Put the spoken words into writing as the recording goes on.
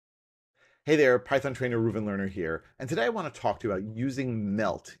Hey there, Python trainer Reuven Lerner here, and today I want to talk to you about using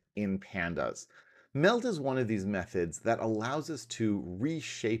melt in pandas. Melt is one of these methods that allows us to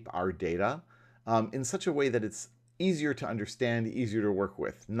reshape our data in such a way that it's easier to understand, easier to work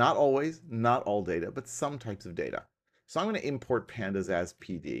with. Not always, not all data, but some types of data. So I'm going to import pandas as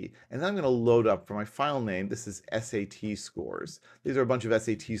PD, and then I'm going to load up for my file name. This is SAT scores. These are a bunch of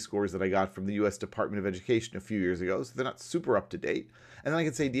SAT scores that I got from the US Department of Education a few years ago, so they're not super up to date. And then I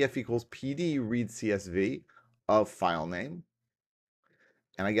can say df equals PD read CSV of file name.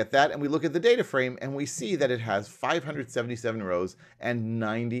 And I get that, and we look at the data frame, and we see that it has 577 rows and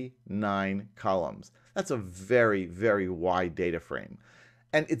 99 columns. That's a very, very wide data frame.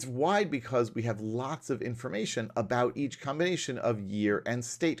 And it's wide because we have lots of information about each combination of year and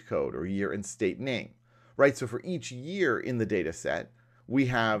state code, or year and state name, right? So for each year in the data set, we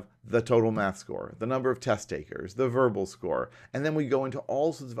have the total math score, the number of test takers, the verbal score, and then we go into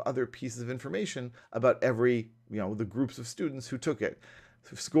all sorts of other pieces of information about every, the groups of students who took it.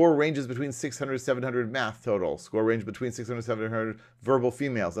 Score ranges between 600 and 700 math total. Score range between 600 and 700 verbal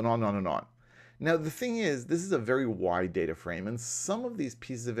females, and on and on and on. Now, the thing is, this is a very wide data frame, and some of these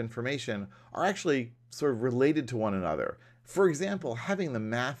pieces of information are actually sort of related to one another. For example, having the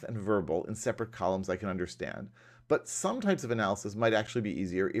math and verbal in separate columns I can understand, but some types of analysis might actually be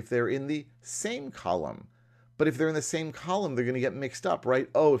easier if they're in the same column. But if they're in the same column, they're going to get mixed up, right?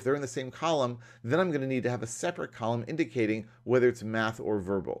 Oh, if they're in the same column, then I'm going to need to have a separate column indicating whether it's math or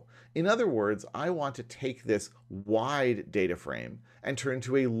verbal. In other words, I want to take this wide data frame and turn it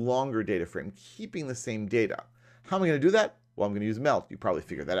into a longer data frame, keeping the same data. How am I going to do that? Well, I'm going to use melt. You probably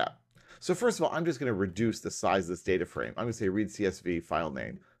figured that out. So first of all, I'm just going to reduce the size of this data frame. I'm going to say read CSV file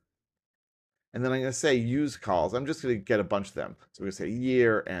name. And then I'm going to say use calls. I'm just going to get a bunch of them. So we're going to say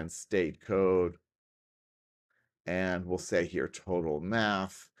year and state code, and we'll say here total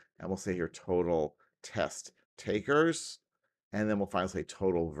math, and we'll say here total test takers, and then we'll finally say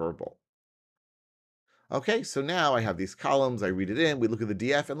total verbal. Okay, so now I have these columns, I read it in, we look at the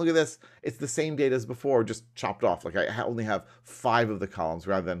DF, and look at this, it's the same data as before, just chopped off. Like I only have 5 of the columns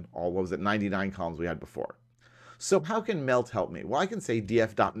rather than all, what was it, 99 columns we had before. So how can melt help me? Well, I can say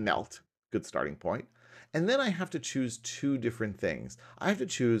df.melt, good starting point, and then I have to choose 2 different things. I have to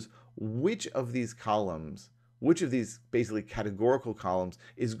choose which of these columns, which of these basically categorical columns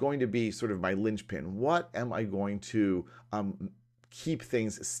is going to be sort of my linchpin. What am I going to keep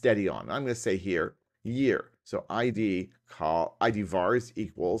things steady on? I'm going to say here, year. So ID vars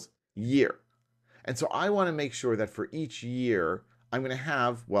equals year. And so I want to make sure that for each year, I'm going to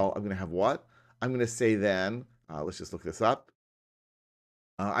have, well, I'm going to have what? I'm going to say then, let's just look this up.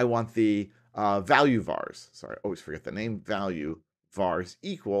 I want the value vars. Sorry, I always forget the name. Value vars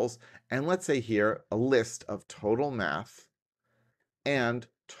equals, and let's say here a list of total math and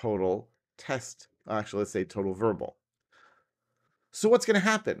total test. Actually, let's say total verbal. So what's going to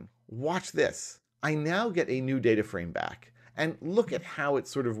happen? Watch this. I now get a new data frame back, and look at how it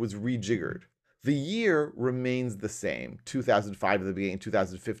sort of was rejiggered. The year remains the same, 2005 at the beginning,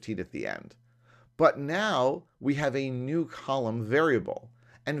 2015 at the end. But now we have a new column variable.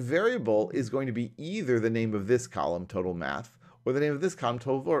 And variable is going to be either the name of this column, total math, or the name of this column,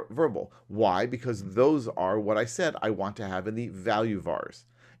 total verbal. Why? Because those are what I said I want to have in the value vars.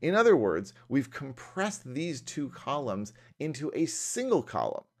 In other words, we've compressed these 2 columns into a single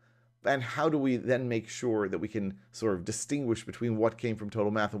column. And how do we then make sure that we can sort of distinguish between what came from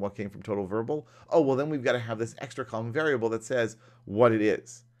total math and what came from total verbal? Oh, well, then we've got to have this extra column variable that says what it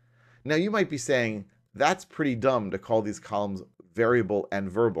is. Now, you might be saying, that's pretty dumb to call these columns variable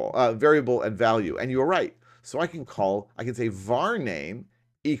and variable and value. And you're right. So I can say var name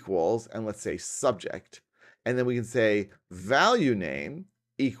equals, and let's say subject. And then we can say value name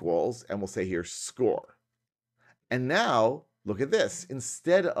equals, and we'll say here score. And now, look at this.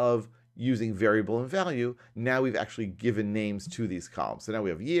 Instead of using variable and value, now we've actually given names to these columns. So now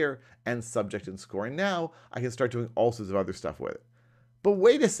we have year and subject and score. And now I can start doing all sorts of other stuff with it. But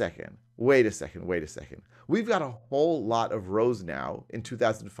wait a second. We've got a whole lot of rows now in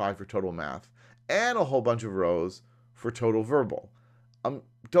 2005 for total math and a whole bunch of rows for total verbal.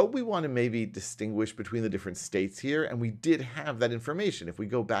 Don't we want to maybe distinguish between the different states here? And we did have that information. If we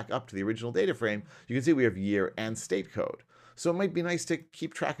go back up to the original data frame, you can see we have year and state code. So it might be nice to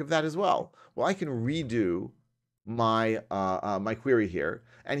keep track of that as well. Well, I can redo my, my query here.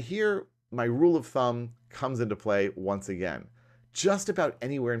 And here, my rule of thumb comes into play once again. Just about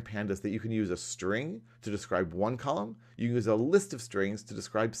anywhere in Pandas that you can use a string to describe one column, you can use a list of strings to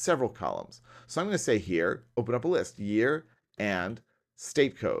describe several columns. So I'm going to say here, open up a list, year and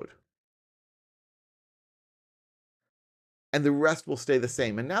state code. and the rest will stay the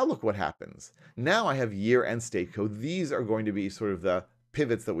same. And now look what happens. Now I have year and state code. These are going to be sort of the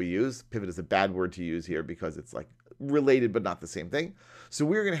pivots that we use. Pivot is a bad word to use here because it's like related but not the same thing. So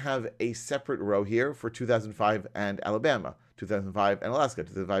we're going to have a separate row here for 2005 and Alabama, 2005 and Alaska,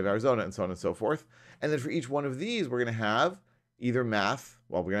 2005 Arizona, and so on and so forth. And then for each one of these, we're going to have either math,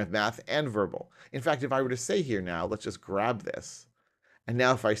 well, we're going to have math and verbal. In fact, if I were to say here now, let's just grab this. And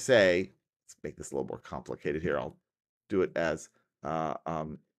now if I say, let's make this a little more complicated here. I'll do it as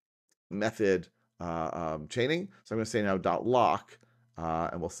method chaining. So I'm going to say now dot lock,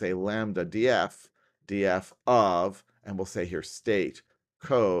 and we'll say lambda df of, and we'll say here state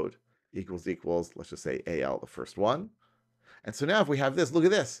code equals, let's just say AL, the first one. And so now if we have this, look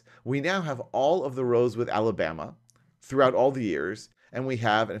at this. We now have all of the rows with Alabama throughout all the years. And we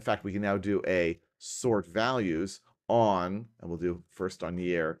have, in fact, we can now do a sort values on, and we'll do first on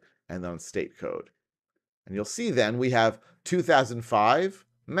year and then on state code. And you'll see then we have 2005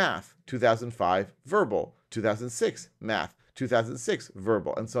 math, 2005 verbal, 2006 math, 2006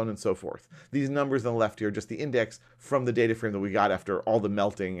 verbal, and so on and so forth. These numbers on the left here are just the index from the data frame that we got after all the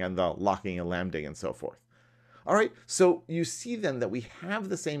melting and the locking and lambding and so forth. All right, so you see then that we have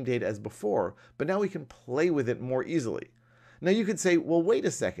the same data as before, but now we can play with it more easily. Now you could say, well, wait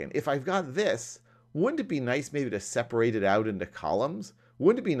a second. If I've got this, wouldn't it be nice maybe to separate it out into columns?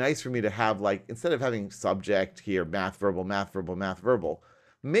 Wouldn't it be nice for me to have, like, instead of having subject here, math, verbal, math, verbal, math, verbal,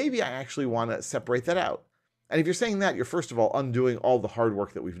 maybe I actually want to separate that out. And if you're saying that, you're first of all undoing all the hard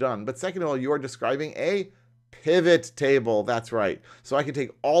work that we've done. But second of all, you are describing a pivot table. That's right. So I can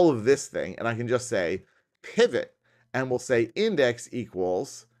take all of this thing and I can just say pivot, and we'll say index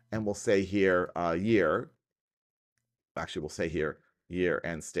equals, and we'll say here year. Actually, we'll say here year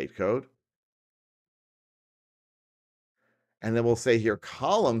and state code. And then we'll say here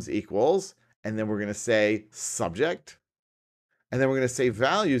columns equals, and then we're going to say subject. And then we're going to say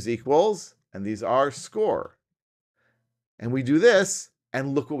values equals, and these are score. And we do this,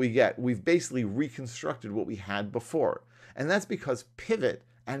 and look what we get. We've basically reconstructed what we had before. And that's because pivot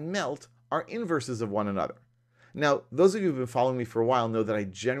and melt are inverses of one another. Now, those of you who've been following me for a while know that I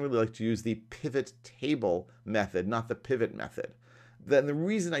generally like to use the pivot table method, not the pivot method. Then the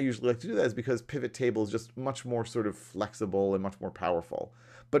reason I usually like to do that is because pivot table is just much more sort of flexible and much more powerful.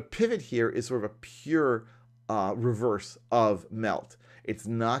 But pivot here is sort of a pure reverse of melt. It's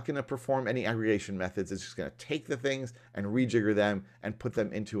not going to perform any aggregation methods. It's just going to take the things and rejigger them and put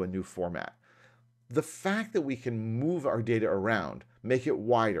them into a new format. The fact that we can move our data around, make it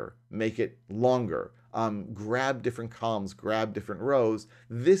wider, make it longer, grab different columns, grab different rows,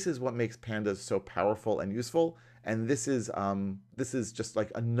 this is what makes Pandas so powerful and useful. And this is just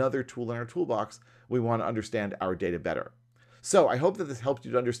like another tool in our toolbox. We want to understand our data better. So I hope that this helped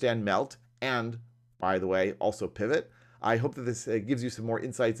you to understand melt and, by the way, also pivot. I hope that this gives you some more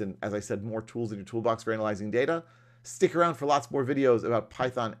insights and, as I said, more tools in your toolbox for analyzing data. Stick around for lots more videos about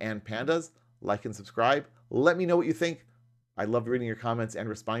Python and Pandas. Like and subscribe. Let me know what you think. I love reading your comments and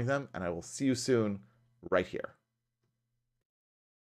responding to them, and I will see you soon right here.